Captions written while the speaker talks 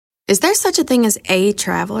Is there such a thing as a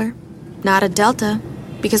traveler? Not a Delta.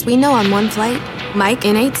 Because we know on one flight, Mike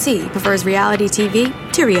in 8C prefers reality TV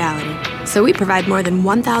to reality. So we provide more than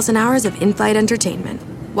 1,000 hours of in-flight entertainment.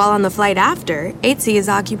 While on the flight after, 8C is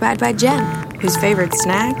occupied by Jen, whose favorite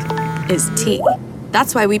snack is tea.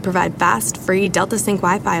 That's why we provide fast, free Delta Sync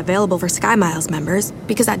Wi-Fi available for SkyMiles members,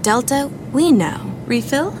 because at Delta, we know.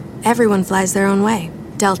 Refill? Everyone flies their own way.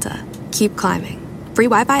 Delta. Keep climbing. Free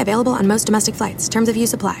Wi-Fi available on most domestic flights. Terms of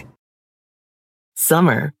use apply.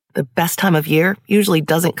 Summer, the best time of year, usually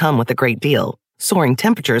doesn't come with a great deal. Soaring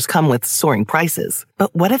temperatures come with soaring prices.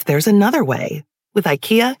 But what if there's another way? With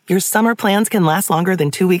IKEA, your summer plans can last longer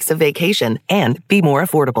than 2 weeks of vacation and be more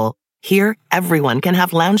affordable. Here, everyone can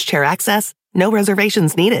have lounge chair access, no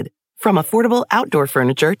reservations needed. From affordable outdoor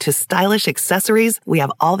furniture to stylish accessories, we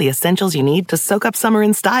have all the essentials you need to soak up summer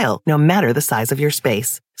in style, no matter the size of your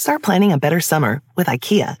space. Start planning a better summer with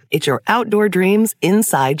IKEA. It's your outdoor dreams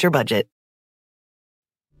inside your budget.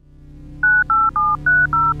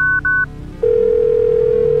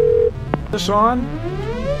 This on?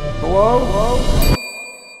 Hello?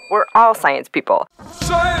 We're all science people.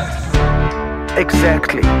 Science!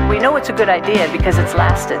 Exactly. We know it's a good idea because it's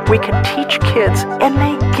lasted. We can teach kids, and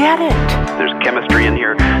they get it. There's chemistry in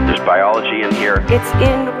here. There's biology in here. It's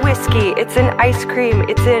in whiskey. It's in ice cream.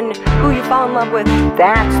 It's in who you fall in love with.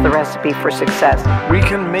 That's the recipe for success. We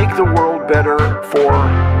can make the world better for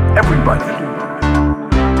everybody.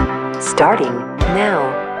 Starting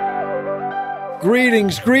now.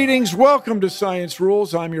 Greetings. Welcome to Science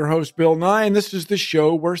Rules. I'm your host, Bill Nye, and this is the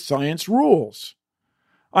show where science rules.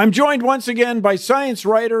 I'm joined once again by science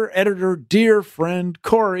writer, editor, dear friend,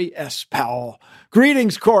 Corey S. Powell.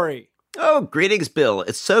 Greetings, Corey. Oh, greetings, Bill.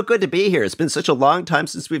 It's so good to be here. It's been such a long time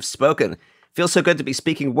since we've spoken. Feels so good to be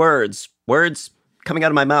speaking words. Words coming out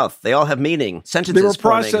of my mouth. They all have meaning. Sentences They were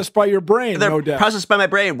processed by your brain, They're no doubt. processed by my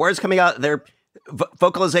brain. Words coming out. They're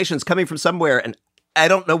vocalizations coming from somewhere, and I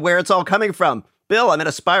don't know where it's all coming from. Bill, I'm in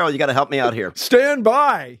a spiral. You got to help me out here. Stand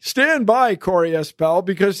by, Corey S. Powell,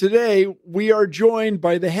 because today we are joined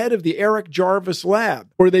by the head of the Eric Jarvis Lab,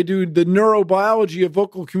 where they do the neurobiology of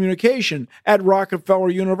vocal communication at Rockefeller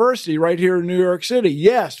University right here in New York City.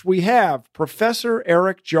 Yes, we have Professor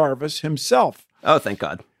Eric Jarvis himself. Oh, thank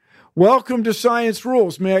God. Welcome to Science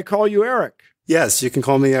Rules. May I call you Eric? Yes, you can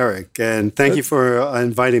call me Eric, and thank you for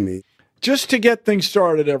inviting me. Just to get things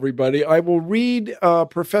started, everybody, I will read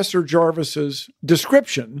Professor Jarvis's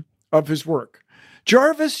description of his work.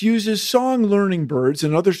 Jarvis uses song-learning birds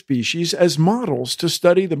and other species as models to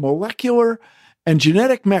study the molecular and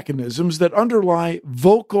genetic mechanisms that underlie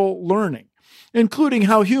vocal learning, including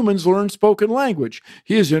how humans learn spoken language.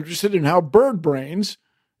 He is interested in how bird brains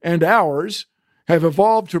and ours have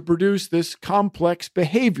evolved to produce this complex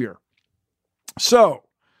behavior. So,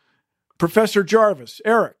 Professor Jarvis,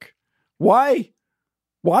 Eric, why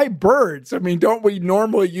birds? I mean, don't we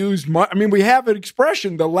normally use, we have an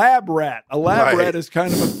expression, the lab rat. A lab rat is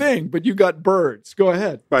kind of a thing, but you got birds. Go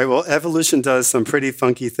ahead. Right. Well, evolution does some pretty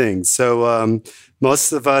funky things. So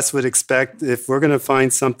most of us would expect if we're going to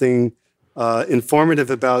find something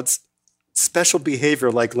informative about special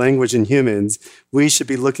behavior like language in humans, we should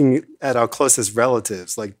be looking at our closest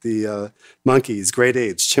relatives, like the monkeys, great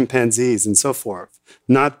apes, chimpanzees, and so forth,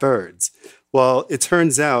 not birds. Well, it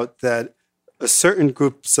turns out that a certain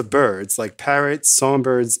groups of birds, like parrots,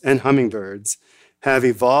 songbirds, and hummingbirds, have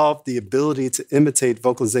evolved the ability to imitate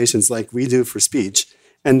vocalizations like we do for speech,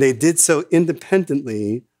 and they did so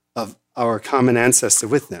independently of our common ancestor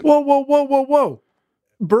with them. Whoa.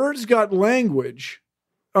 Birds got language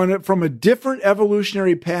from a different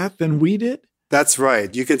evolutionary path than we did? That's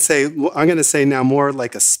right. You could say, I'm going to say now more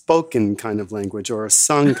like a spoken kind of language or a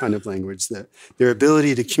sung kind of language, that their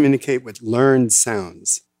ability to communicate with learned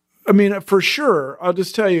sounds. I mean, for sure, I'll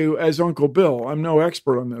just tell you as Uncle Bill, I'm no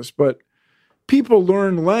expert on this, but people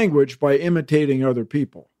learn language by imitating other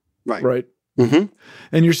people. Right? Mm-hmm.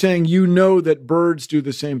 And you're saying that birds do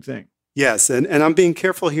the same thing. Yes, and I'm being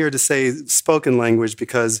careful here to say spoken language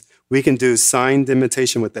because we can do signed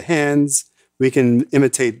imitation with the hands, we can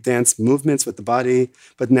imitate dance movements with the body,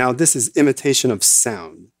 but now this is imitation of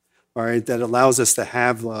sound, all right, that allows us to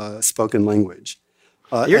have spoken language.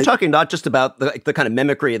 You're talking not just about the kind of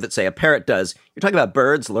mimicry that, say, a parrot does. You're talking about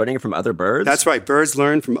birds learning from other birds? That's right. Birds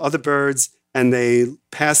learn from other birds, and they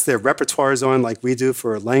pass their repertoires on like we do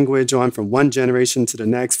for language on from one generation to the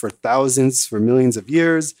next for thousands, for millions of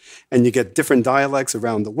years. And you get different dialects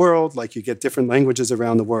around the world, like you get different languages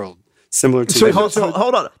around the world. Similar to... Hold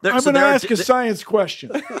on. I'm going to ask a science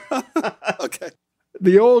question. Okay.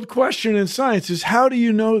 The old question in science is, how do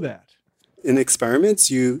you know that? In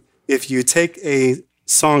experiments, if you take a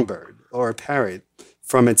songbird or a parrot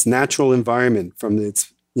from its natural environment, from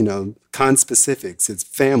its, conspecifics, its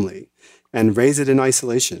family, and raise it in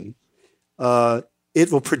isolation,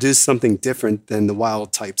 it will produce something different than the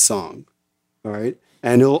wild type song. All right.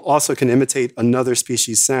 And it also can imitate another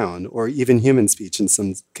species sound or even human speech in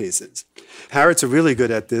some cases. Parrots are really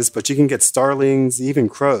good at this, but you can get starlings, even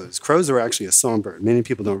crows. Crows are actually a songbird. Many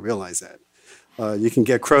people don't realize that. You can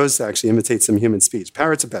get crows to actually imitate some human speech.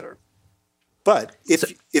 Parrots are better. But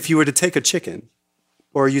if you were to take a chicken,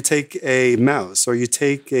 or you take a mouse, or you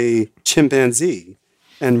take a chimpanzee,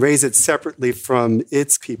 and raise it separately from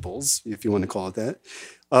its peoples, if you want to call it that,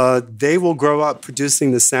 they will grow up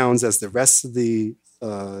producing the sounds as the rest of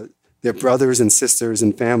their brothers and sisters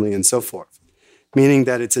and family and so forth, meaning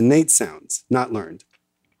that it's innate sounds, not learned.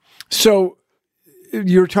 So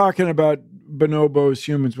you're talking about bonobos,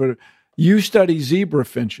 humans, but you study zebra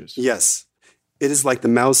finches. Yes. It is like the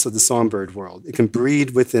mouse of the songbird world. It can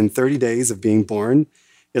breed within 30 days of being born.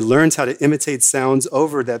 It learns how to imitate sounds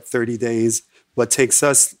over that 30 days, what takes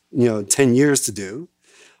us, 10 years to do.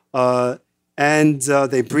 And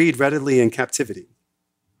they breed readily in captivity.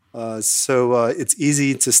 So it's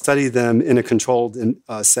easy to study them in a controlled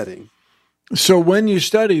setting. So when you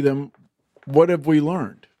study them, what have we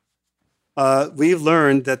learned? We've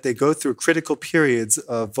learned that they go through critical periods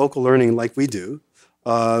of vocal learning like we do,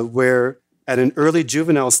 where at an early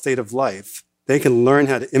juvenile state of life, they can learn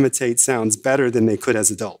how to imitate sounds better than they could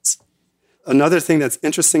as adults. Another thing that's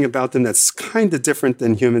interesting about them that's kind of different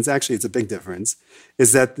than humans, actually it's a big difference,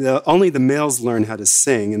 is that only the males learn how to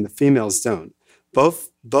sing and the females don't.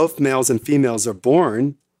 Both males and females are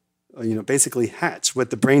born, basically hatch with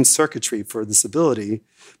the brain circuitry for this ability,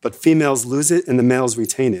 but females lose it and the males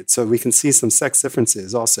retain it. So we can see some sex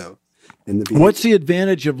differences also in the behavior. What's the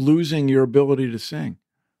advantage of losing your ability to sing?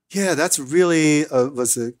 Yeah, that's really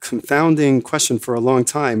was a confounding question for a long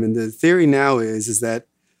time. And the theory now is that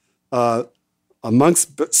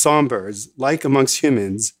amongst songbirds, like amongst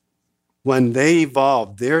humans, when they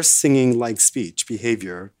evolved their singing-like speech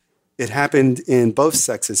behavior, it happened in both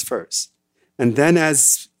sexes first. And then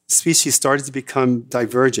as species started to become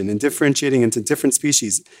divergent and differentiating into different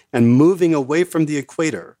species and moving away from the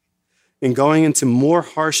equator and going into more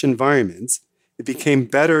harsh environments, it became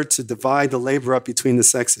better to divide the labor up between the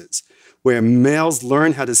sexes, where males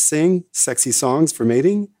learn how to sing sexy songs for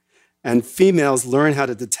mating, and females learn how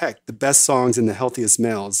to detect the best songs in the healthiest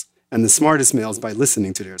males and the smartest males by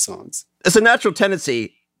listening to their songs. It's a natural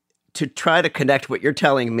tendency to try to connect what you're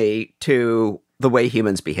telling me to the way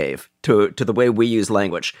humans behave, to the way we use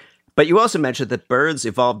language. But you also mentioned that birds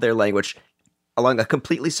evolved their language along a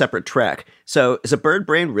completely separate track. So is a bird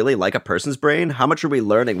brain really like a person's brain? How much are we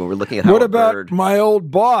learning when we're looking at how What a about bird... my old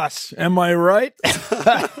boss? Am I right?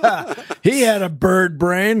 He had a bird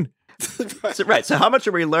brain. Right. So how much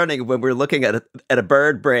are we learning when we're looking at a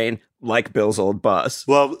bird brain like Bill's old boss?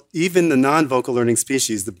 Well, even the non-vocal learning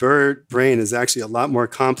species, the bird brain is actually a lot more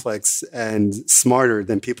complex and smarter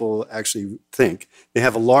than people actually think. They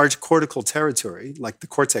have a large cortical territory, like the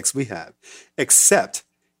cortex we have, except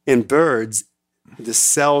in birds, the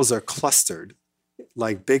cells are clustered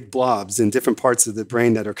like big blobs in different parts of the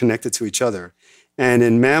brain that are connected to each other. And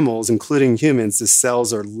in mammals, including humans, the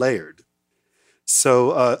cells are layered. So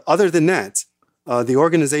other than that, the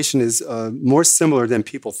organization is more similar than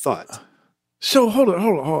people thought. So hold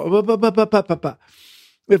on.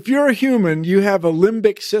 If you're a human, you have a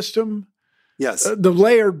limbic system. Yes. The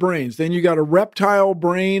layered brains. Then you got a reptile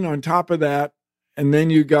brain on top of that. And then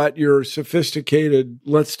you got your sophisticated,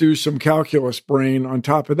 let's do some calculus brain on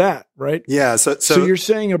top of that, right? Yeah. So you're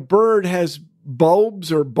saying a bird has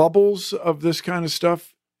bulbs or bubbles of this kind of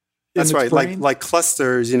stuff? That's right. Like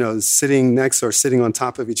clusters, sitting next or sitting on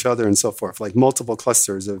top of each other and so forth, like multiple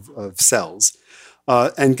clusters of cells.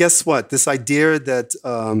 And guess what? This idea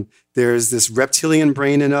that there's this reptilian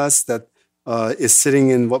brain in us that is sitting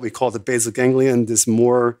in what we call the basal ganglion, this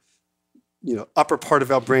more upper part of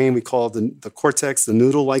our brain, we call the cortex, the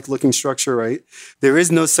noodle-like looking structure, right? There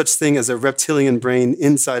is no such thing as a reptilian brain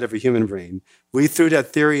inside of a human brain. We threw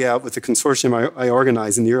that theory out with the consortium I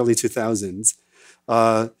organized in the early 2000s.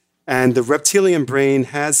 And the reptilian brain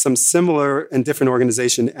has some similar and different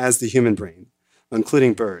organization as the human brain,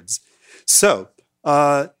 including birds. So,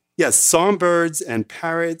 yes, songbirds and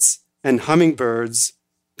parrots and hummingbirds,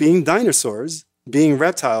 being dinosaurs, being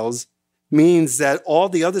reptiles, means that all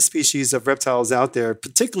the other species of reptiles out there,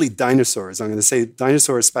 particularly dinosaurs, I'm going to say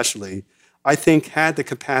dinosaurs especially, I think had the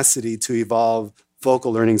capacity to evolve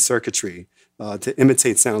vocal learning circuitry to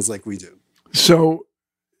imitate sounds like we do. So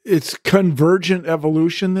it's convergent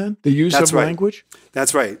evolution then, the use of language?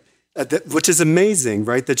 That's right. Which is amazing,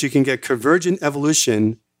 right? That you can get convergent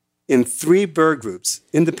evolution in 3 bird groups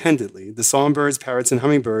independently, the songbirds, parrots, and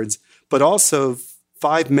hummingbirds, but also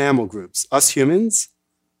 5 mammal groups, us humans,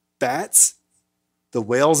 bats, the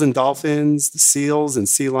whales and dolphins, the seals and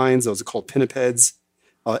sea lions, those are called pinnipeds,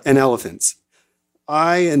 and elephants.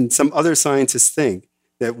 I and some other scientists think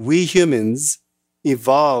that we humans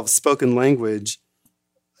evolved spoken language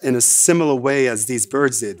in a similar way as these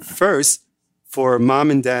birds did. First, for mom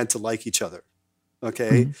and dad to like each other,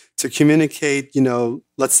 okay? To communicate,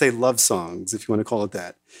 let's say love songs, if you want to call it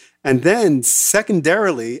that. And then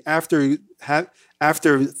secondarily, after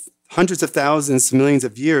hundreds of thousands to millions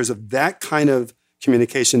of years of that kind of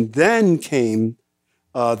communication, then came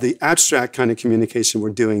the abstract kind of communication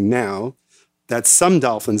we're doing now that some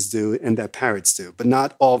dolphins do and that parrots do, but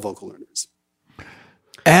not all vocal learners.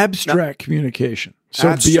 Abstract communication. So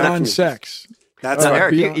Abstract beyond sex. That's now,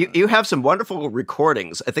 right. Eric, you have some wonderful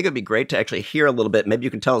recordings. I think it'd be great to actually hear a little bit. Maybe you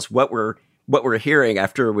can tell us what we're hearing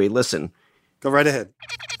after we listen. Go right ahead.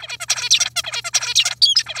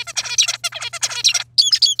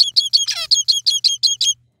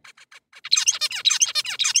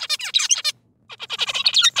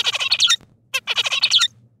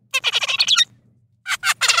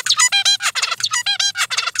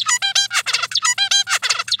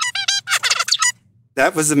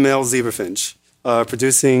 That was the male zebrafinch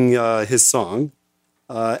producing his song.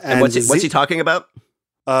 And what's he talking about?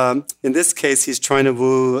 In this case, he's trying to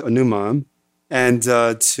woo a new mom and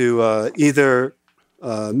to either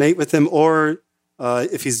mate with him or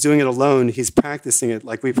if he's doing it alone, he's practicing it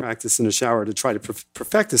like we practice in the shower to try to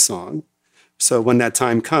perfect the song. So when that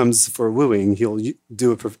time comes for wooing, he'll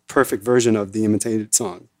do a perfect version of the imitated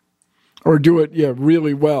song. Or do it,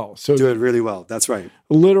 really well. So do it really well. That's right.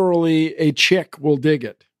 Literally, a chick will dig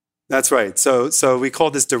it. That's right. So we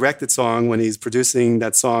call this directed song when he's producing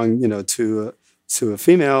that song, to a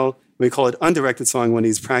female. We call it undirected song when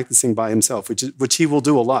he's practicing by himself, which he will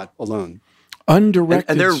do a lot alone.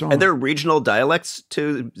 Undirected song. And there are regional dialects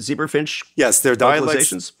to zebrafinch. Yes, there are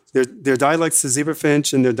dialects. There are dialects to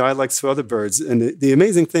zebrafinch and there are dialects to other birds. And the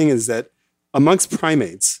amazing thing is that amongst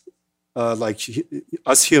primates, like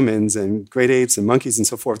us humans and great apes and monkeys and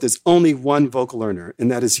so forth, there's only one vocal learner,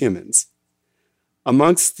 and that is humans.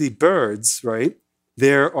 Amongst the birds, right,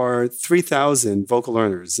 there are 3,000 vocal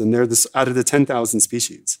learners, and they're out of the 10,000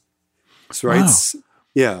 species. So, right? Wow.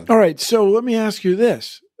 Yeah. All right. So let me ask you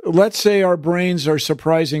this. Let's say our brains are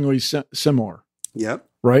surprisingly similar. Yep.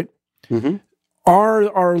 Right? Mm-hmm.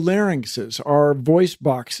 Are our larynxes, our voice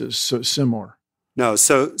boxes so similar? No.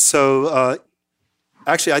 So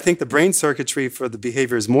actually, I think the brain circuitry for the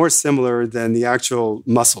behavior is more similar than the actual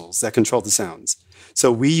muscles that control the sounds.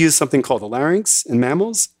 So we use something called the larynx in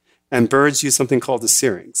mammals, and birds use something called the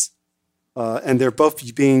syrinx. And they're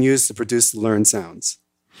both being used to produce the learned sounds.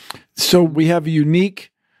 So we have a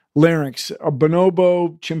unique larynx. A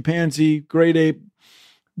bonobo, chimpanzee, great ape,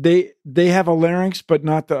 they have a larynx, but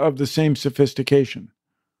not of the same sophistication.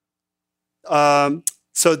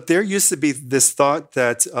 So there used to be this thought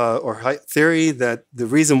that, or theory that the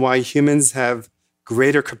reason why humans have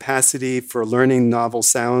greater capacity for learning novel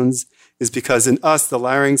sounds is because in us, the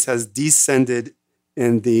larynx has descended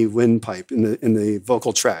in the windpipe, in the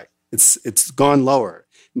vocal tract. It's gone lower.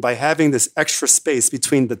 And by having this extra space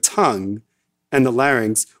between the tongue and the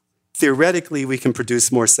larynx, theoretically, we can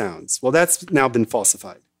produce more sounds. Well, that's now been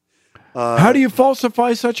falsified. How do you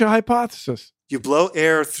falsify such a hypothesis? You blow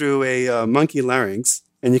air through a monkey larynx,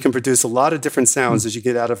 and you can produce a lot of different sounds as you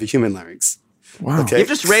get out of a human larynx. Wow. Okay? You've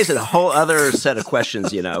just raised a whole other set of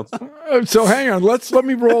questions, So hang on. Let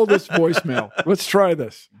me roll this voicemail. Let's try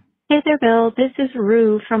this. Hey there, Bill. This is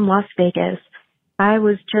Rue from Las Vegas. I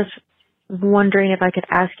was just wondering if I could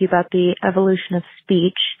ask you about the evolution of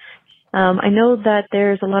speech. I know that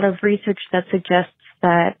there's a lot of research that suggests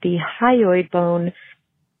that the hyoid bone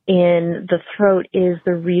in the throat is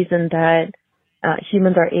the reason that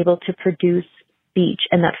humans are able to produce speech,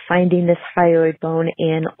 and that finding this hyoid bone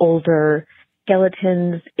in older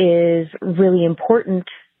skeletons is really important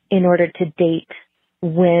in order to date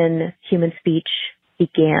when human speech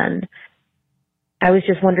began. I was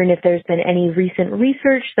just wondering if there's been any recent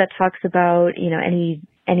research that talks about, any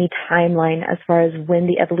timeline as far as when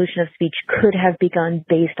the evolution of speech could have begun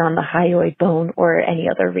based on the hyoid bone or any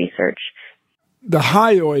other research. The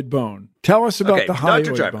hyoid bone. Tell us about the hyoid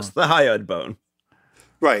Dr. Jarvis, bone. the hyoid bone.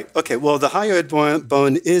 Right. Okay. Well, the hyoid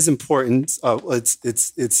bone is important.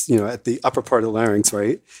 It's at the upper part of the larynx,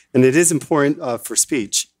 right? And it is important for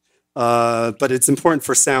speech, but it's important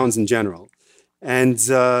for sounds in general. And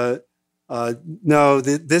No,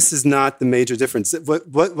 this is not the major difference.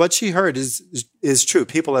 What she heard is true.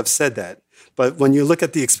 People have said that. But when you look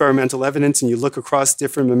at the experimental evidence and you look across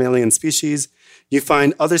different mammalian species, you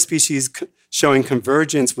find other species showing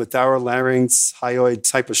convergence with our larynx, hyoid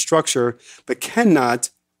type of structure, but cannot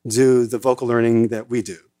do the vocal learning that we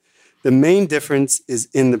do. The main difference is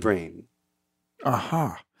in the brain.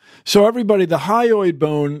 Aha. So everybody, the hyoid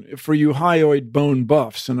bone, for you hyoid bone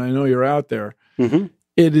buffs, and I know you're out there,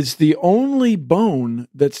 it is the only bone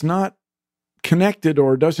that's not connected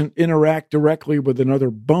or doesn't interact directly with another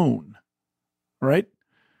bone, right?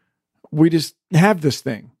 We just have this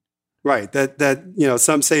thing. Right. That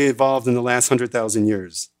some say evolved in the last 100,000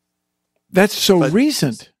 years. That's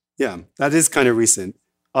recent. Yeah, that is kind of recent.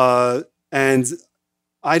 And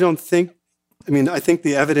I think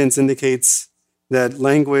the evidence indicates that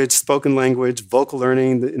language, spoken language, vocal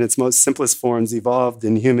learning in its most simplest forms evolved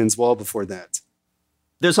in humans well before that.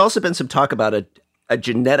 There's also been some talk about a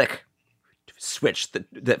genetic switch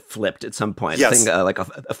that flipped at some point. Yes. Like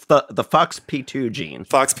the FOXP2 gene.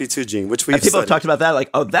 FOXP2 gene, which we've people studied. have talked about that,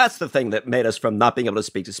 like, oh, that's the thing that made us from not being able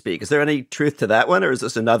to speak. Is there any truth to that one, or is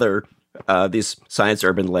this another, these science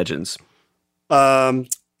urban legends?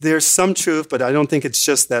 There's some truth, but I don't think it's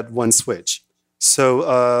just that one switch.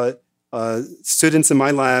 So students in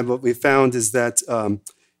my lab, what we found is that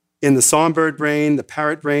in the songbird brain, the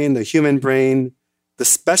parrot brain, the human brain, the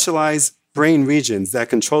specialized brain regions that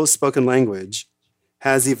control spoken language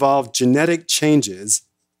has evolved genetic changes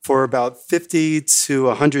for about 50 to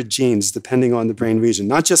 100 genes, depending on the brain region.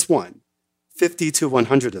 Not just one, 50 to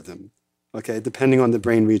 100 of them, okay, depending on the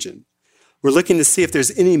brain region. We're looking to see if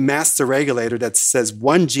there's any master regulator that says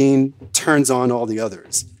one gene turns on all the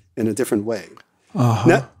others in a different way.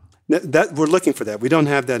 That we're looking for that. We don't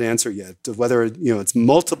have that answer yet, whether it's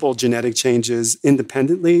multiple genetic changes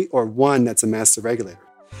independently or one that's a master regulator.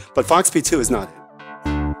 But FOXP2 is not it.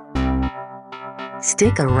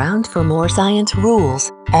 Stick around for more Science Rules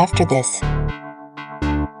after this.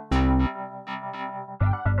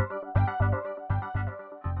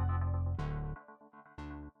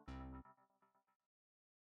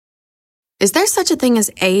 Is there such a thing as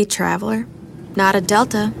a traveler? Not a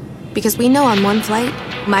Delta. Because we know on one flight,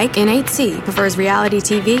 Mike in 8C prefers reality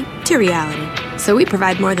TV to reality. So we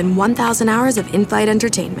provide more than 1,000 hours of in-flight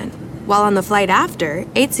entertainment. While on the flight after,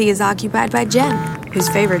 8C is occupied by Jen, whose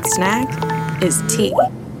favorite snack is tea.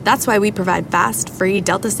 That's why we provide fast, free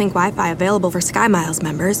Delta Sync Wi-Fi available for SkyMiles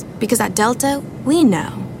members, because at Delta, we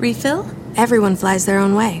know. Refill? Everyone flies their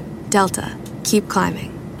own way. Delta. Keep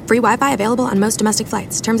climbing. Free Wi-Fi available on most domestic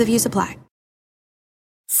flights. Terms of use apply.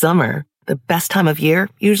 Summer, the best time of year,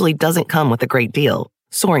 usually doesn't come with a great deal.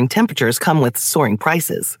 Soaring temperatures come with soaring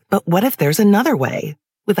prices. But what if there's another way?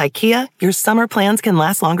 With IKEA, your summer plans can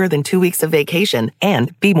last longer than 2 weeks of vacation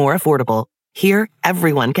and be more affordable. Here,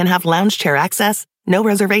 everyone can have lounge chair access, no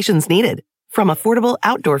reservations needed. From affordable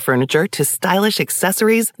outdoor furniture to stylish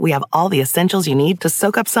accessories, we have all the essentials you need to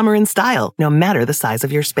soak up summer in style, no matter the size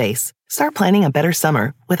of your space. Start planning a better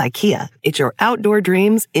summer with IKEA. It's your outdoor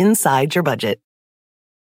dreams inside your budget.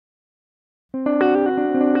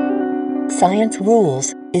 Science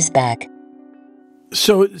Rules is back.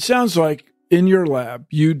 So it sounds like in your lab,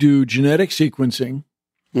 you do genetic sequencing,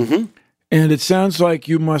 and it sounds like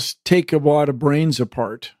you must take a lot of brains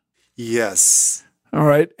apart. Yes. All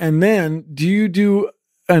right. And then do you do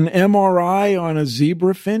an MRI on a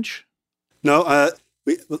zebra finch? No,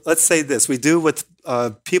 let's say this. We do what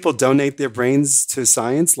people donate their brains to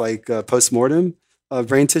science, like post-mortem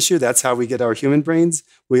brain tissue. That's how we get our human brains.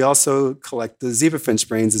 We also collect the zebrafinch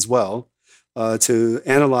brains as well to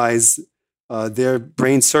analyze their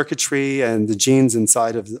brain circuitry and the genes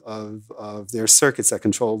inside of their circuits that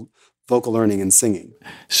control vocal learning and singing.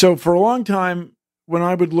 So for a long time, when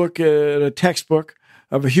I would look at a textbook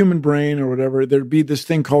of a human brain or whatever, there'd be this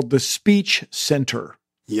thing called the speech center.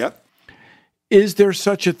 Yep. Is there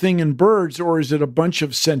such a thing in birds, or is it a bunch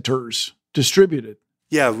of centers distributed?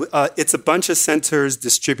 Yeah, it's a bunch of centers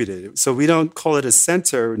distributed. So we don't call it a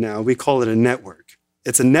center now, we call it a network.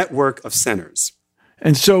 It's a network of centers.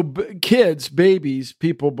 And so kids, babies,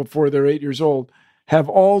 people before they're 8 years old, have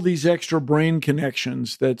all these extra brain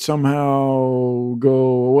connections that somehow go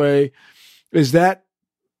away. Is that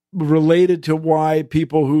related to why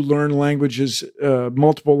people who learn languages,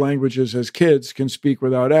 multiple languages as kids, can speak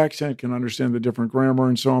without accent, can understand the different grammar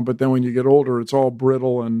and so on, but then when you get older, it's all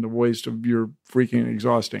brittle and a waste of your freaking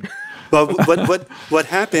exhausting? Well, what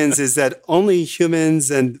happens is that only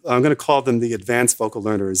humans, and I'm going to call them the advanced vocal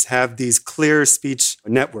learners, have these clear speech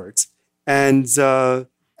networks. And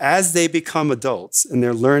as they become adults and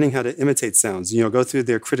they're learning how to imitate sounds, go through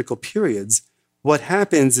their critical periods, what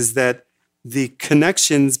happens is that the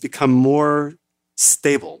connections become more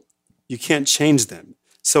stable. You can't change them.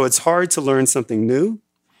 So it's hard to learn something new.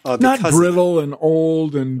 Not brittle and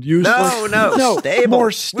old and useless. No, stable.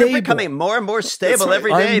 More stable. We're becoming more and more stable right.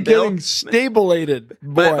 every day, I'm Bill. getting stabulated.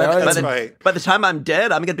 Boy, But right. By the time I'm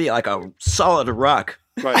dead, I'm going to be like a solid rock.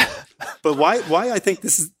 Right. But why I think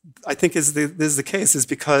this is the case is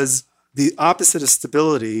because the opposite of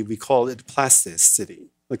stability, we call it plasticity,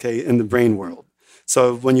 okay, in the brain world.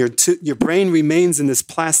 So when your brain remains in this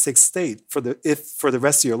plastic state for the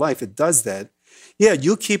rest of your life, it does that. Yeah,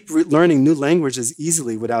 you'll keep learning new languages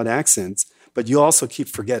easily without accents, but you also keep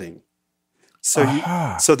forgetting. So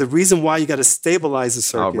so the reason why you got to stabilize the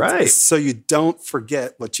circuit is so you don't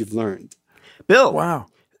forget what you've learned. Bill, wow.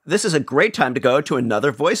 This is a great time to go to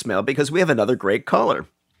another voicemail because we have another great caller.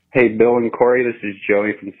 Hey, Bill and Corey, this is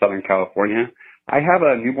Joey from Southern California. I have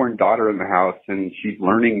a newborn daughter in the house, and she's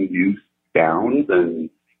learning new sounds and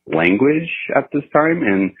language at this time.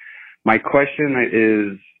 And my question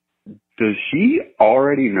is, does she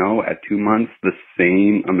already know at 2 months the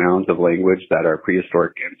same amount of language that our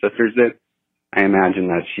prehistoric ancestors did? I imagine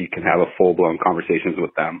that she can have a full-blown conversations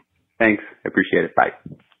with them. Thanks. I appreciate it. Bye.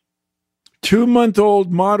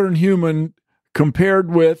 2-month-old modern human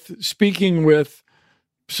compared with speaking with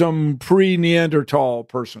some pre-Neanderthal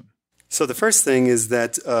person. So the first thing is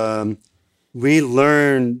that we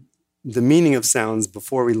learn the meaning of sounds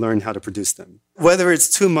before we learn how to produce them. Whether it's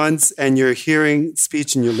 2 months and you're hearing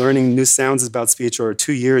speech and you're learning new sounds about speech, or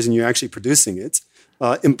 2 years and you're actually producing it,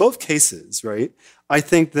 in both cases, right, I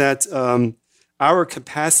think that our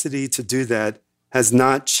capacity to do that has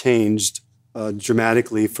not changed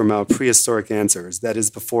dramatically from our prehistoric answers, that is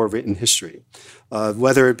before written history.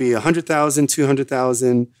 Whether it be 100,000,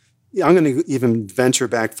 200,000, I'm going to even venture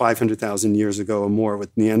back 500,000 years ago or more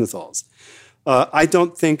with Neanderthals. I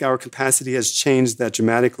don't think our capacity has changed that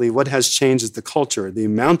dramatically. What has changed is the culture, the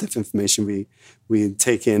amount of information we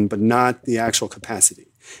take in, but not the actual capacity.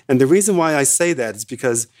 And the reason why I say that is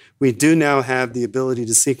because we do now have the ability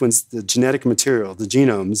to sequence the genetic material, the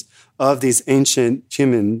genomes of these ancient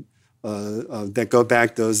human that go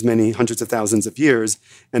back those many hundreds of thousands of years,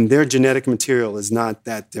 and their genetic material is not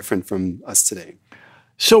that different from us today.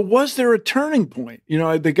 So was there a turning point? You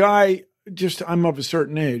know, the guy, I'm of a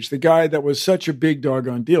certain age, the guy that was such a big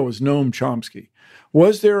doggone deal was Noam Chomsky.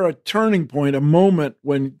 Was there a turning point, a moment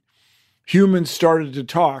when humans started to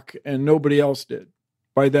talk and nobody else did?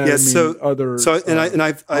 By that, yes, I mean other.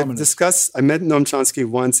 I've discussed. I met Noam Chomsky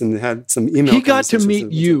once and had some email. He got to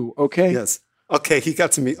meet you, okay? Yes. Okay, he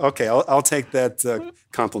got to meet. Okay, I'll take that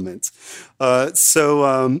compliment. And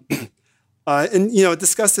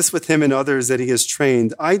discuss this with him and others that he has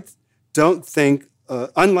trained. I don't think,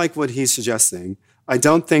 unlike what he's suggesting, I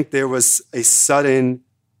don't think there was a sudden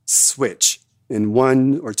switch in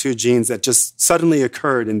 1 or 2 genes that just suddenly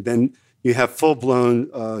occurred, and then you have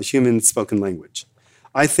full-blown human spoken language.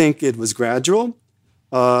 I think it was gradual,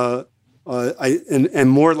 and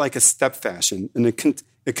more like a step fashion, and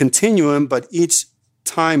a continuum, but each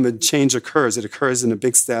time a change occurs, it occurs in a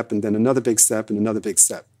big step, and then another big step, and another big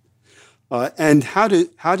step. And how do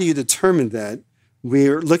you determine that?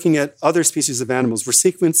 We're looking at other species of animals. We're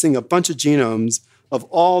sequencing a bunch of genomes of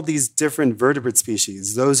all these different vertebrate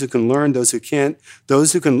species, those who can learn, those who can't,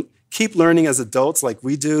 those who can keep learning as adults like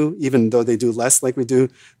we do, even though they do less like we do,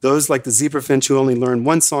 those like the zebrafinch who only learn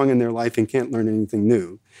one song in their life and can't learn anything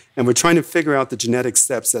new. And we're trying to figure out the genetic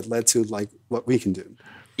steps that led to like what we can do.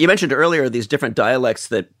 You mentioned earlier these different dialects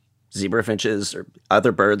that zebrafinches or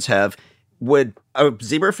other birds have. Would a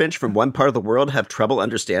zebrafinch from one part of the world have trouble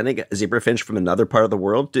understanding a zebrafinch from another part of the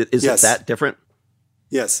world? Is it that different?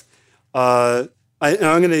 Yes. I'm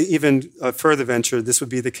going to even further venture, this would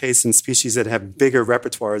be the case in species that have bigger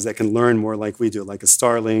repertoires that can learn more like we do, like a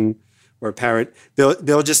starling or a parrot.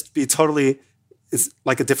 They'll just be totally, it's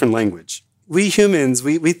like a different language. We humans,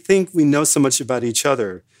 we think we know so much about each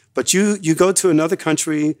other, but you go to another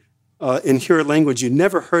country and hear a language you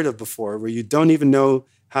never heard of before, where you don't even know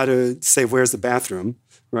how to say, where's the bathroom,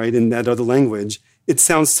 right, in that other language. It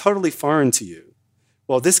sounds totally foreign to you.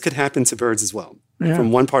 Well, this could happen to birds as well,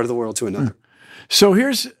 from one part of the world to another. So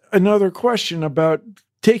here's another question about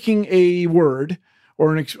taking a word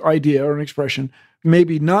or an idea or an expression,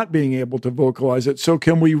 maybe not being able to vocalize it. So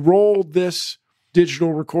can we roll this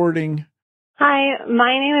digital recording? Hi,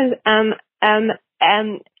 my name is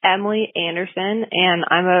Emily Anderson, and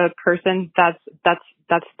I'm a person that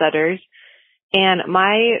stutters. And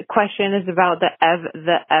my question is about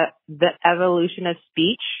the evolution of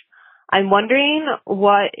speech. I'm wondering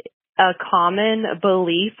what a common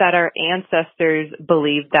belief that our ancestors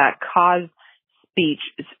believed that caused speech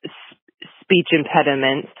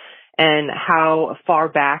impediments, and how far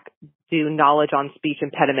back do knowledge on speech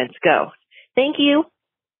impediments go? Thank you.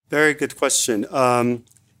 Very good question.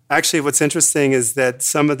 Actually, what's interesting is that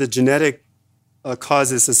some of the genetic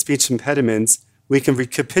causes of speech impediments, we can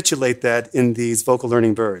recapitulate that in these vocal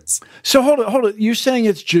learning birds. So hold it. You're saying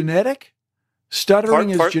it's genetic? Stuttering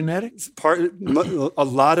is genetic? A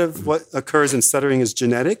lot of what occurs in stuttering is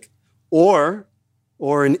genetic, or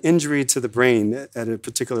an injury to the brain at a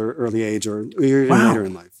particular early age or even later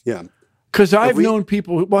in life. Yeah. Because I've known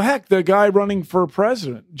people, well, heck, the guy running for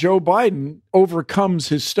president, Joe Biden, overcomes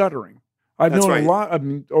his stuttering. I've known a lot,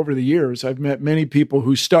 over the years, I've met many people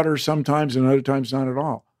who stutter sometimes and other times not at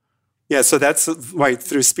all. Yeah, so that's right,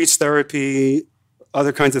 through speech therapy,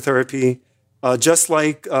 other kinds of therapy. Just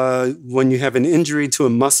like when you have an injury to a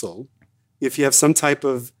muscle, if you have some type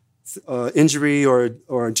of injury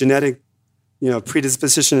or genetic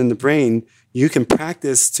predisposition in the brain, you can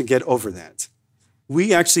practice to get over that.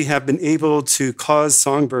 We actually have been able to cause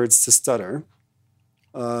songbirds to stutter.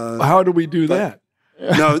 How do we do that?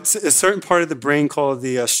 No, it's a certain part of the brain called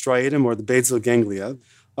the striatum or the basal ganglia.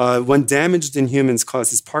 When damaged in humans,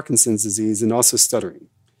 causes Parkinson's disease and also stuttering.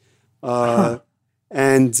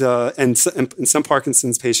 And some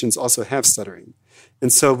Parkinson's patients also have stuttering.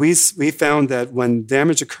 And so we found that when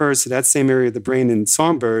damage occurs to that same area of the brain in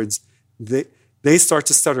songbirds, they start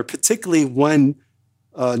to stutter, particularly when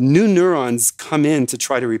new neurons come in to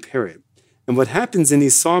try to repair it. And what happens in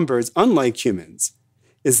these songbirds, unlike humans,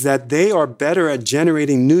 is that they are better at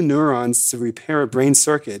generating new neurons to repair a brain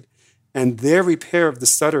circuit, and their repair of the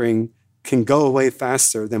stuttering can go away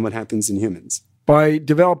faster than what happens in humans. By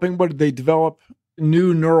developing, what did they develop?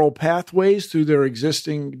 New neural pathways through their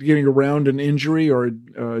existing, getting around an injury or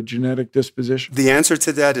a genetic disposition? The answer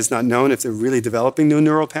to that is not known if they're really developing new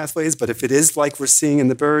neural pathways, but if it is like we're seeing in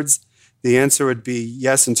the birds, the answer would be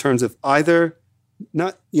yes, in terms of either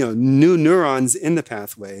new neurons in the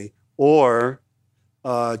pathway or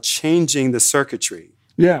changing the circuitry.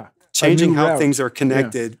 Yeah. Changing how things are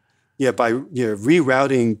connected. Yeah, by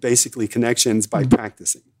rerouting basically connections by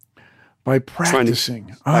practicing. By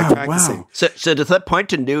practicing. Wow. So does that point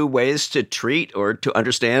to new ways to treat or to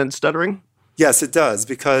understand stuttering? Yes, it does,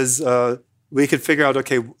 because we could figure out,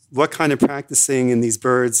 okay, what kind of practicing in these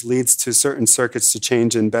birds leads to certain circuits to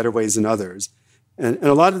change in better ways than others. And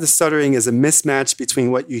a lot of the stuttering is a mismatch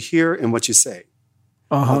between what you hear and what you say.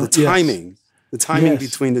 The timing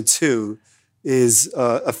between the two is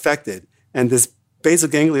affected. And this basal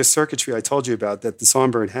ganglia circuitry I told you about that the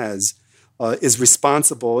songbird has is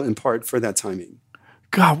responsible in part for that timing.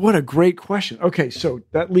 God, what a great question. Okay, so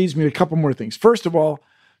that leads me to a couple more things. First of all,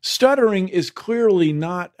 stuttering is clearly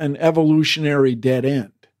not an evolutionary dead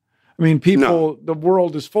end. I mean, the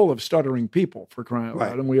world is full of stuttering people, for crying out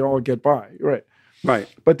loud, and we all get by. Right.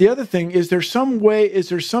 But the other thing is, is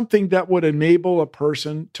there something that would enable a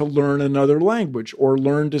person to learn another language or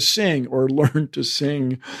learn to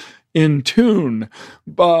sing in tune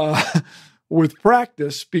with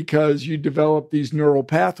practice, because you develop these neural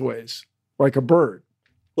pathways like a bird?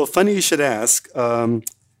 Well, funny you should ask.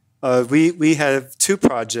 We have two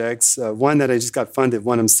projects, one that I just got funded,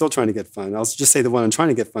 one I'm still trying to get funded. I'll just say the one I'm trying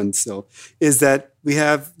to get funded still, is that we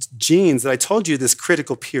have genes that I told you this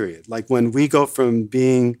critical period, like when we go from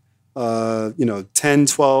being 10,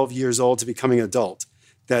 12 years old to becoming an adult,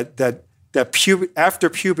 after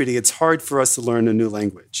puberty, it's hard for us to learn a new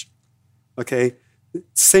language. Okay?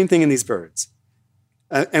 Same thing in these birds.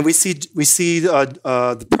 And we see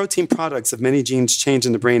the protein products of many genes change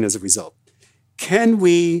in the brain as a result. Can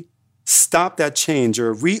we stop that change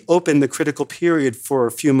or reopen the critical period for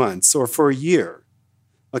a few months or for a year,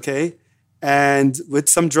 okay? And with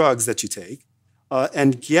some drugs that you take,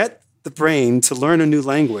 and get the brain to learn a new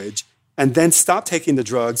language, and then stop taking the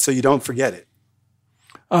drugs so you don't forget it.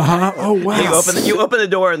 Oh, wow. You open the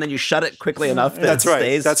door and then you shut it quickly enough that That's it right.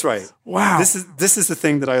 stays. That's right. Wow. This is the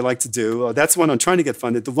thing that I like to do. That's one I'm trying to get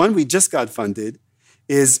funded. The one we just got funded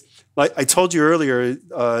is, like I told you earlier,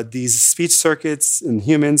 these speech circuits in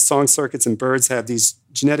humans, song circuits in birds have these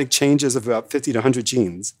genetic changes of about 50 to 100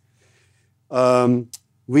 genes.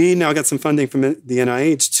 We now got some funding from the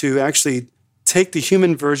NIH to actually take the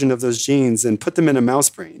human version of those genes and put them in a mouse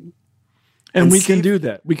brain. And we can do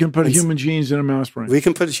that. We can put human genes in a mouse brain. We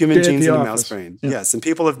can put human genes in a mouse brain. Yeah. Yes, and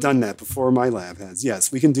people have done that before. My lab has.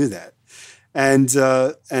 Yes, we can do that.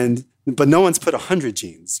 But no one's put 100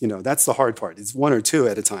 genes. That's the hard part. It's 1 or 2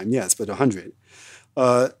 at a time. Yes, but 100.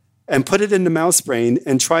 And put it in the mouse brain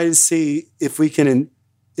and try to see if we can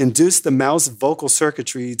induce the mouse vocal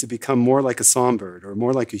circuitry to become more like a songbird or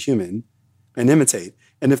more like a human and imitate.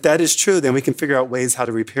 And if that is true, then we can figure out ways how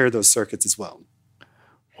to repair those circuits as well.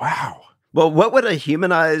 Wow. Well, what would a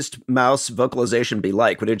humanized mouse vocalization be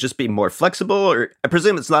like? Would it just be more flexible? Or I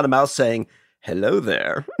presume it's not a mouse saying, hello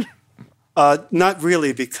there. Not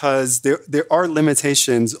really, because there are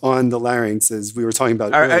limitations on the larynx, as we were talking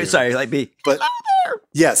about earlier. Sorry, like me. But hello there.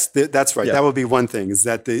 Yes, that's right. Yeah. That would be one thing, is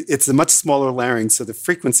that it's a much smaller larynx, so the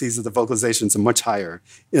frequencies of the vocalizations are much higher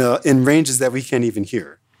in ranges that we can't even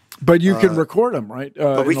hear. But you can record them, right?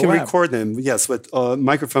 But we can lab. record them, yes, with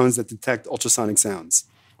microphones that detect ultrasonic sounds.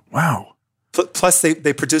 Wow. Plus,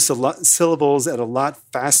 they produce syllables at a lot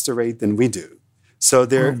faster rate than we do. So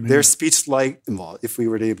their speech, like, well, if we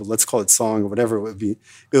were able, let's call it song or whatever it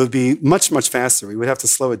would be much, much faster. We would have to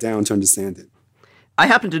slow it down to understand it. I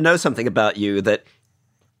happen to know something about you, that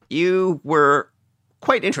you were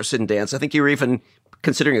quite interested in dance. I think you were even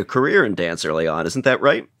considering a career in dance early on. Isn't that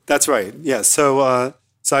right? That's right. Yeah. So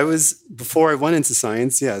I was, before I went into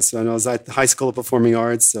science, yes, and I was at the High School of Performing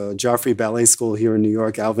Arts, Joffrey Ballet School here in New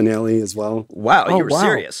York, Alvin Ailey as well. Wow, you were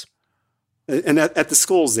serious. And at the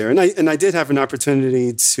schools there, and I did have an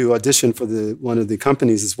opportunity to audition for one of the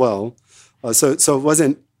companies as well. So it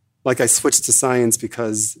wasn't like I switched to science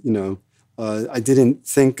because I didn't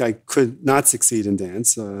think I could not succeed in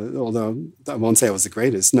dance. Although I won't say I was the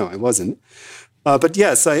greatest. No, I wasn't. But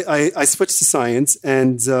yes, I switched to science,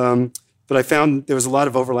 and but I found there was a lot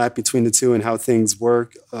of overlap between the two and how things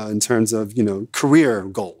work in terms of career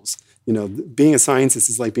goals. Being a scientist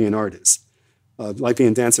is like being an artist, like being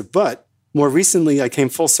a dancer, but more recently, I came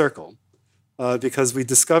full circle because we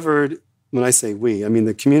discovered, when I say we, I mean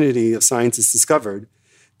the community of scientists discovered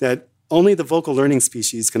that only the vocal learning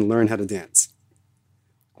species can learn how to dance.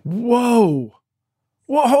 Whoa.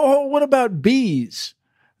 What about bees?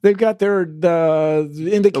 They've got the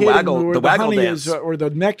indicating where the honey dance. is or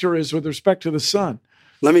the nectar is with respect to the sun.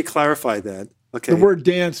 Let me clarify that. Okay. The word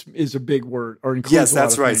dance is a big word. Or includes yes, a lot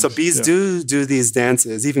that's of right. things. So bees do these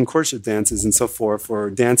dances, even courtship dances and so forth, for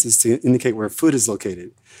dances to indicate where food is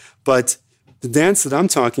located. But the dance that I'm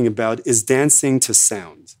talking about is dancing to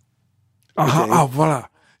sound. Okay? Oh, voila.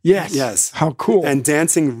 Yes. Yes. How cool. And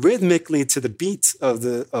dancing rhythmically to the beat of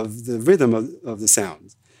the rhythm of the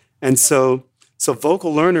sound. And so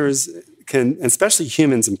vocal learners can, especially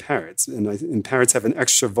humans and parrots, and parrots have an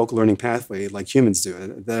extra vocal learning pathway like humans do,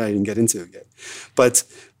 that I didn't get into yet. But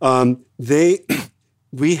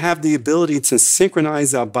we have the ability to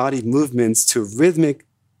synchronize our body movements to rhythmic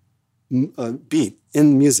beat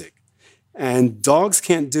in music. And dogs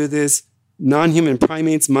can't do this. Non-human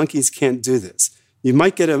primates, monkeys can't do this. You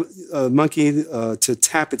might get a monkey to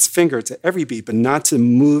tap its finger to every beat, but not to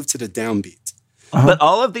move to the downbeat. But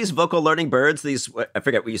all of these vocal learning birds, I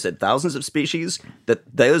forget what you said, thousands of species, that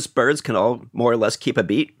those birds can all more or less keep a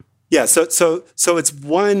beat? Yeah, so it's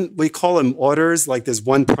one, we call them orders, like there's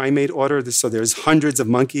one primate order, so there's hundreds of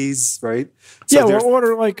monkeys, right? So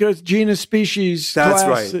order like a genus, species, that's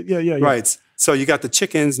class. right. Yeah. Right. So you got the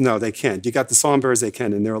chickens, no, they can't. You got the songbirds, they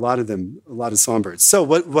can, and there are a lot of songbirds. So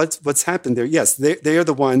what's happened there? Yes, they are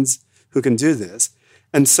the ones who can do this.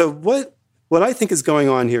 And so what I think is going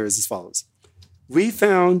on here is as follows. We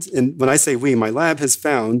found, and when I say we, my lab has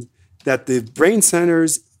found that the brain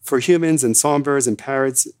centers for humans and songbirds and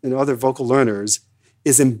parrots and other vocal learners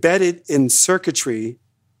is embedded in circuitry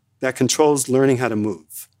that controls learning how to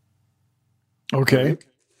move. Okay.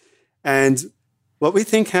 And what we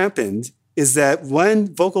think happened is that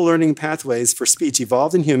when vocal learning pathways for speech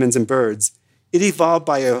evolved in humans and birds, it evolved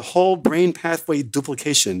by a whole brain pathway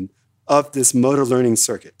duplication of this motor learning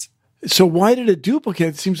circuit. So why did it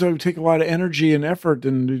duplicate? It seems like it would take a lot of energy and effort.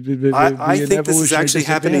 And I think this is actually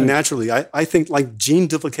happening naturally. I think like gene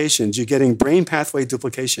duplications, you're getting brain pathway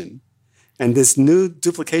duplication. And this new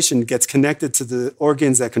duplication gets connected to the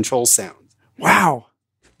organs that control sound. Wow.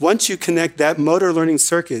 Once you connect that motor learning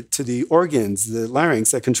circuit to the organs, the larynx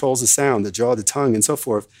that controls the sound, the jaw, the tongue, and so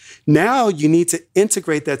forth, now you need to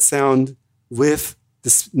integrate that sound with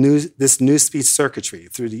this new speech circuitry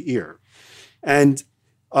through the ear. And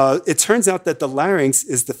it turns out that the larynx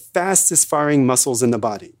is the fastest firing muscles in the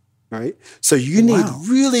body, right? So you need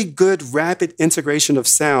really good rapid integration of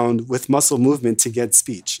sound with muscle movement to get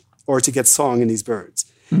speech or to get song in these birds.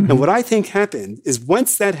 Mm-hmm. And what I think happened is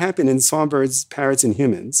once that happened in songbirds, parrots, and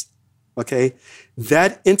humans, okay,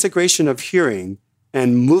 that integration of hearing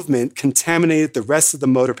and movement contaminated the rest of the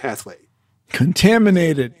motor pathway.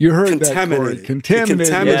 Contaminated. You heard that, Corey. Contaminated.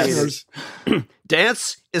 Yes.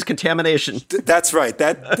 Dance is contamination. That's right.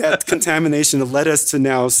 That contamination led us to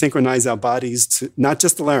now synchronize our bodies to not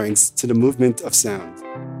just the larynx, to the movement of sound.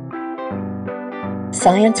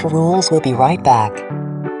 Science Rules will be right back.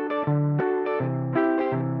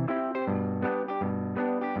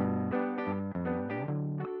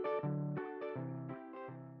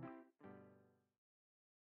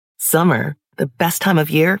 Summer, the best time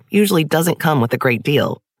of year, usually doesn't come with a great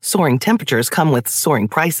deal. Soaring temperatures come with soaring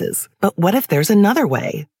prices. But what if there's another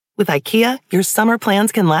way? With IKEA, your summer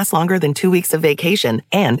plans can last longer than 2 weeks of vacation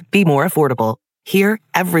and be more affordable. Here,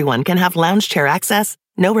 everyone can have lounge chair access,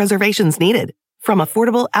 no reservations needed. From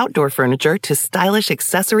affordable outdoor furniture to stylish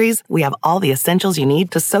accessories, we have all the essentials you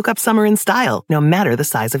need to soak up summer in style, no matter the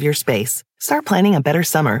size of your space. Start planning a better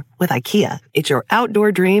summer with IKEA. It's your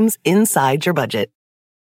outdoor dreams inside your budget.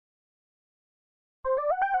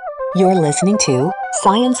 You're listening to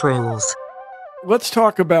Science Rules. Let's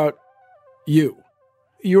talk about you.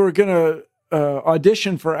 You were going to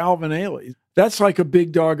audition for Alvin Ailey. That's like a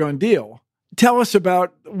big doggone deal. Tell us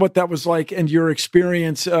about what that was like and your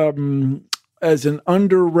experience as an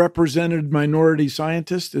underrepresented minority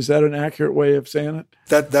scientist. Is that an accurate way of saying it?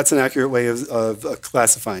 That's an accurate way of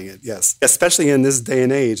classifying it, yes. Especially in this day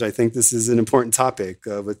and age, I think this is an important topic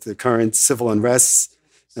with the current civil unrest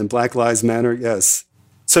and Black Lives Matter, yes.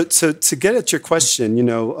 So to get at your question,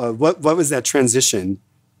 what was that transition,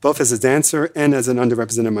 both as a dancer and as an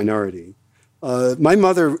underrepresented minority? My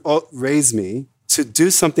mother raised me to do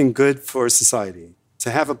something good for society,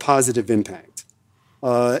 to have a positive impact.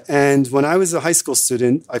 And when I was a high school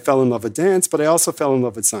student, I fell in love with dance, but I also fell in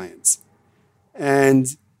love with science.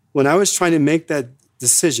 And when I was trying to make that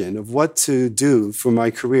decision of what to do for my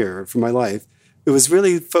career, for my life, it was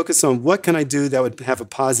really focused on what can I do that would have a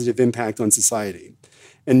positive impact on society.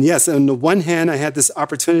 And yes, on the one hand, I had this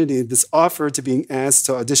opportunity, this offer to being asked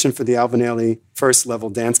to audition for the Alvin Ailey First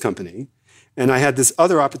Level Dance Company. And I had this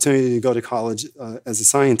other opportunity to go to college as a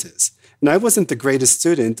scientist. And I wasn't the greatest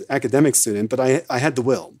student, academic student, but I had the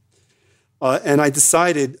will. And I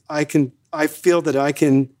decided I feel that I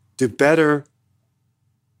can do better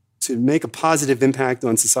to make a positive impact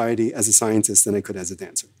on society as a scientist than I could as a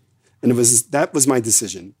dancer. And that was my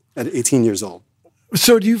decision at 18 years old.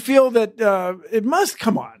 So do you feel that it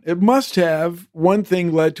must have one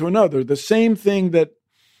thing led to another, the same thing that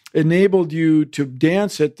enabled you to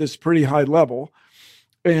dance at this pretty high level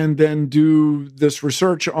and then do this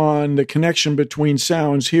research on the connection between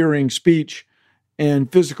sounds, hearing, speech, and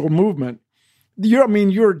physical movement.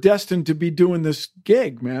 You're destined to be doing this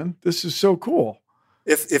gig, man. This is so cool.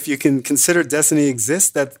 If you can consider destiny exists,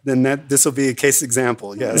 then this will be a case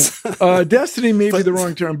example, yes. Destiny may be the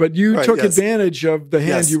wrong term, but you took advantage of the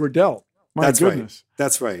hand you were dealt. My goodness. Right.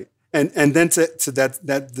 That's right. And then to that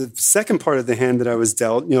the second part of the hand that I was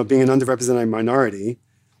dealt, being an underrepresented minority,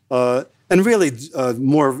 and really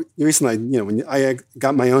more recently, when I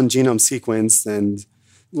got my own genome sequenced, and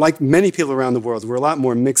like many people around the world, we're a lot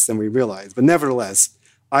more mixed than we realize. But nevertheless,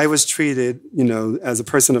 I was treated, as a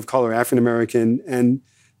person of color, African American, and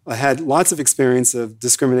I had lots of experience of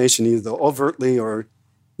discrimination, either overtly or,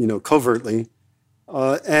 covertly,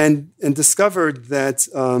 and discovered that,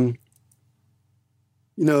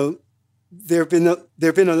 there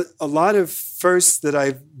have been a lot of firsts that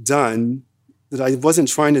I've done that I wasn't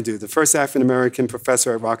trying to do. The first African American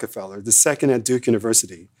professor at Rockefeller, the second at Duke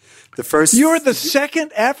University, the first. You're the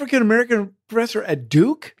second African American professor at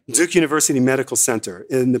Duke? Duke University Medical Center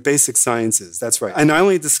in the basic sciences. That's right. And I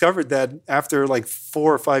only discovered that after like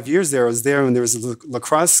 4 or 5 years there. I was there when there was a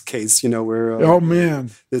lacrosse case, where. Oh,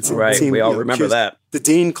 man. Right. We all remember that. The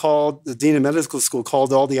dean of medical school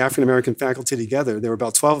called all the African American faculty together. There were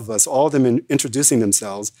about 12 of us, all of them introducing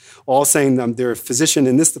themselves, all saying they're a physician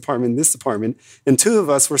in this department, and 2 of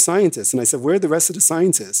us were scientists. And I said, where are the rest of the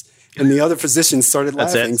scientists? And the other physicians started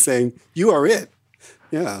laughing, saying, you are it.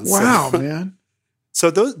 Yeah. Wow, man. So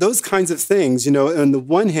those kinds of things, on the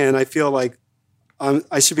one hand, I feel like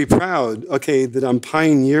I should be proud, that I'm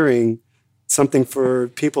pioneering something for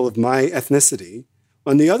people of my ethnicity.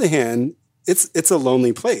 On the other hand, it's a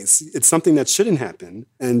lonely place. It's something that shouldn't happen.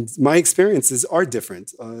 And my experiences are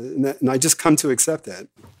different. And I just come to accept that.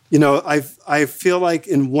 I feel like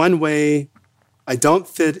in one way, I don't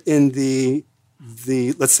fit in the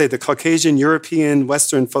let's say, the Caucasian, European,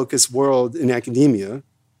 Western-focused world in academia.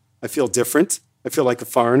 I feel different. I feel like a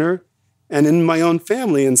foreigner. And in my own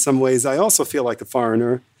family, in some ways, I also feel like a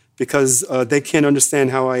foreigner because they can't understand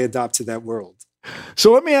how I adapt to that world.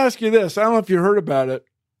 So let me ask you this. I don't know if you heard about it,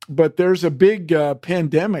 but there's a big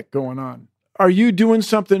pandemic going on. Are you doing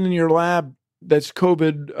something in your lab that's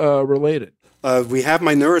COVID related? We have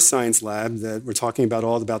my neuroscience lab that we're talking about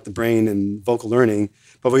all about the brain and vocal learning,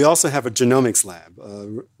 but we also have a genomics lab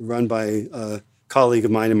run by a colleague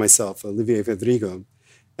of mine and myself, Olivier Rodrigo.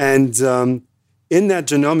 And in that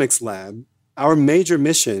genomics lab, our major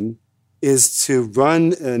mission is to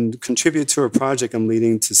run and contribute to a project I'm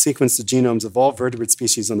leading to sequence the genomes of all vertebrate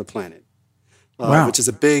species on the planet, which is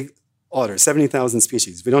a big order, 70,000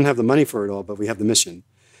 species. We don't have the money for it all, but we have the mission.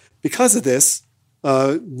 because of this,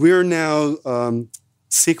 we're now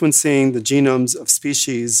sequencing the genomes of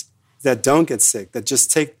species that don't get sick, that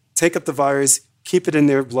just take up the virus, keep it in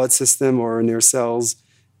their blood system or in their cells,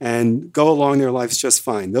 and go along their lives just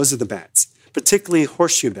fine. Those are the bats, particularly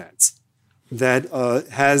horseshoe bats, that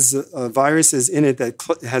has viruses in it that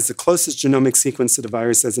has the closest genomic sequence to the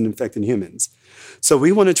virus as it infected humans. So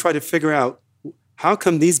we want to try to figure out how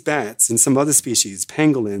come these bats and some other species,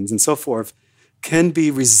 pangolins and so forth, can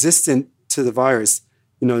be resistant to the virus,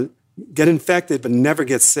 get infected but never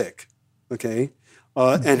get sick, okay?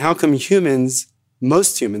 And how come humans,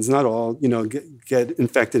 most humans, not all, get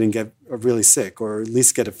infected and get really sick or at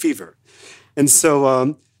least get a fever. And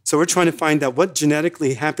so we're trying to find out what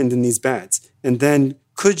genetically happened in these bats. And then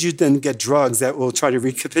could you then get drugs that will try to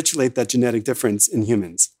recapitulate that genetic difference in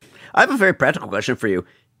humans? I have a very practical question for you.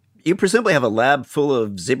 You presumably have a lab full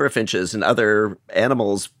of zebra finches and other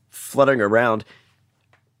animals fluttering around.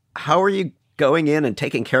 How are you going in and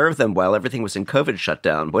taking care of them while everything was in COVID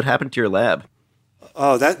shutdown? What happened to your lab?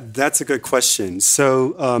 Oh, that's a good question.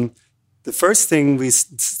 So the first thing we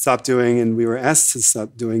stopped doing, and we were asked to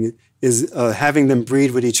stop doing it, is having them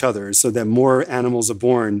breed with each other so that more animals are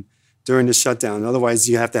born during the shutdown. Otherwise,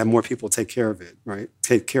 you have to have more people take care of it, right?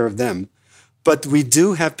 Take care of them. But we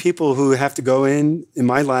do have people who have to go in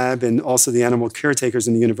my lab, and also the animal caretakers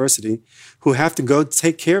in the university, who have to go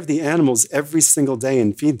take care of the animals every single day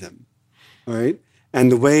and feed them, all right?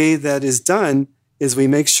 And the way that is done is we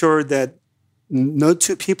make sure that no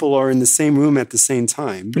two people are in the same room at the same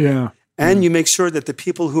time. Yeah. And you make sure that the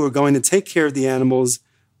people who are going to take care of the animals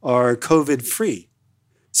are COVID-free.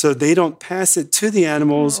 So they don't pass it to the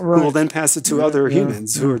animals, who will then pass it to other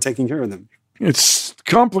humans who are taking care of them. It's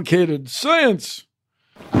complicated science.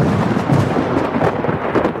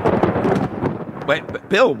 Wait,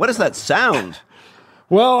 Bill, what is that sound?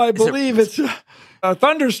 Well, I believe it's a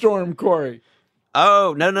thunderstorm, Corey.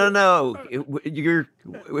 Oh, no.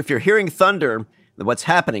 If you're hearing thunder, then what's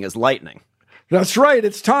happening is lightning. That's right.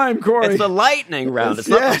 It's time, Corey. It's the lightning round. It's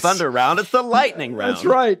not the thunder round. It's the lightning round. That's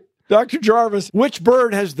right. Dr. Jarvis, which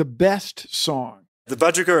bird has the best song? The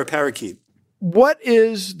budger or parakeet. What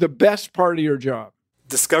is the best part of your job?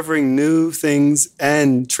 Discovering new things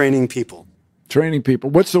and training people. Training people.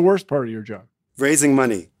 What's the worst part of your job? Raising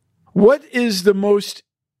money. What is the most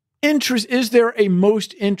is there a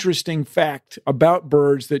most interesting fact about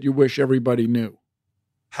birds that you wish everybody knew?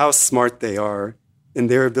 How smart they are in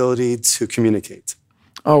their ability to communicate.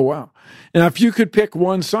 Oh, wow. Now, if you could pick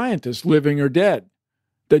one scientist, living or dead,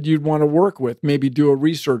 that you'd want to work with, maybe do a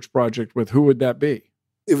research project with, who would that be?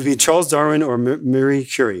 It would be Charles Darwin or Marie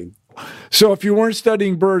Curie. So if you weren't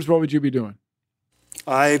studying birds, what would you be doing?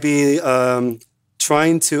 I'd be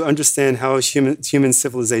trying to understand how human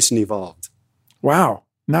civilization evolved. Wow,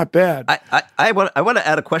 not bad. I want to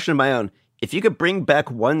add a question of my own. If you could bring back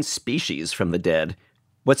one species from the dead,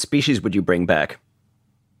 what species would you bring back?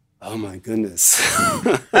 Oh, my goodness.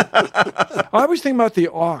 I was thinking about the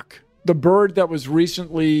auk, the bird that was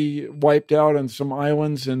recently wiped out on some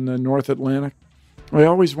islands in the North Atlantic. I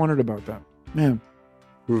always wondered about that. Man.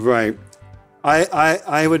 Right.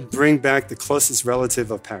 I would bring back the closest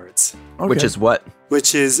relative of parrots. Okay. Which is what?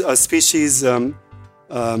 Which is a species are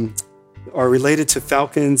related to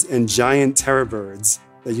falcons and giant terror birds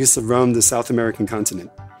that used to roam the South American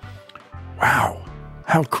continent. Wow.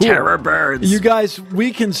 How cool. Terror birds. You guys,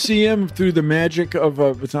 we can see him through the magic of,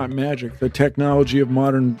 it's not magic, the technology of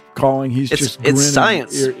modern calling. It's grinning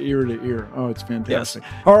science. Ear to ear. Oh, it's fantastic.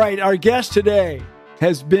 Yes. All right, our guest today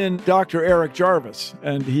has been Dr. Eric Jarvis,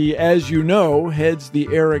 and he, as you know, heads the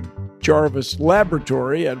Eric Jarvis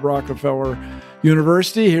Laboratory at Rockefeller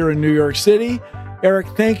University here in New York City. Eric,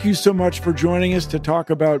 thank you so much for joining us to talk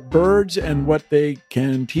about birds and what they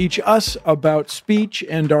can teach us about speech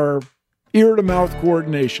and our ear-to-mouth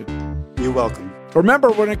coordination. You're welcome.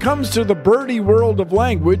 Remember, when it comes to the birdie world of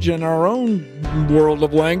language and our own world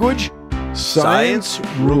of language, science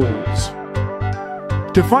rules.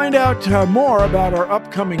 To find out more about our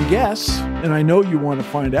upcoming guests, and I know you want to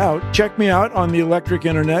find out, check me out on the Electric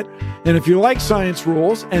Internet. And if you like Science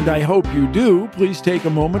Rules, and I hope you do, please take a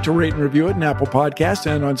moment to rate and review it in Apple Podcasts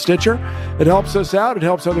and on Stitcher. It helps us out. It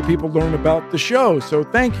helps other people learn about the show. So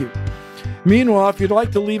thank you. Meanwhile, if you'd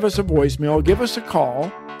like to leave us a voicemail, give us a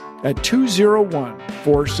call at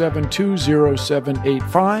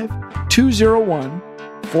 201-472-0785,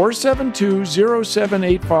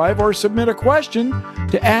 201-472-0785, or submit a question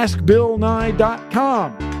to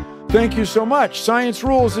AskBillNye.com. Thank you so much. Science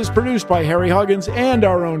Rules is produced by Harry Huggins and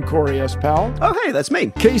our own Corey S. Powell. Oh, hey, that's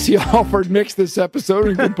me. Casey Alford mixed this episode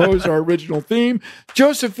and composed our original theme.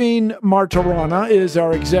 Josephine Martorana is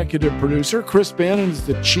our executive producer. Chris Bannon is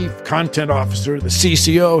the chief content officer, the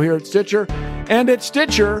CCO here at Stitcher. And at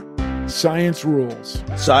Stitcher, Science Rules.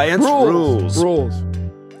 Science rules. Rules.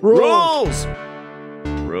 Rules.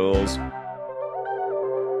 Rules.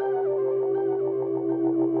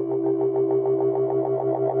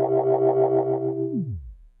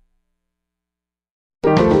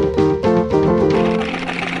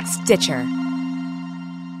 Stitcher.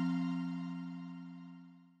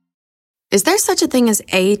 Is there such a thing as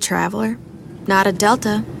a traveler? Not a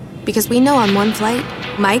Delta. Because we know on one flight,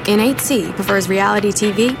 Mike in 8C prefers reality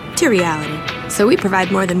TV to reality. So we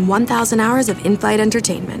provide more than 1,000 hours of in-flight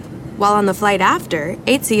entertainment. While on the flight after,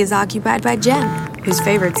 8C is occupied by Jen, whose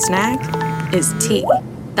favorite snack is tea.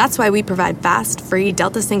 That's why we provide fast, free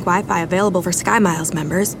Delta Sync Wi-Fi available for SkyMiles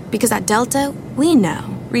members. Because at Delta, we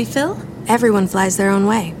know. Refill? Everyone flies their own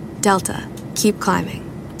way. Delta. Keep climbing.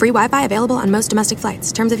 Free Wi-Fi available on most domestic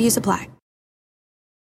flights. Terms of use apply.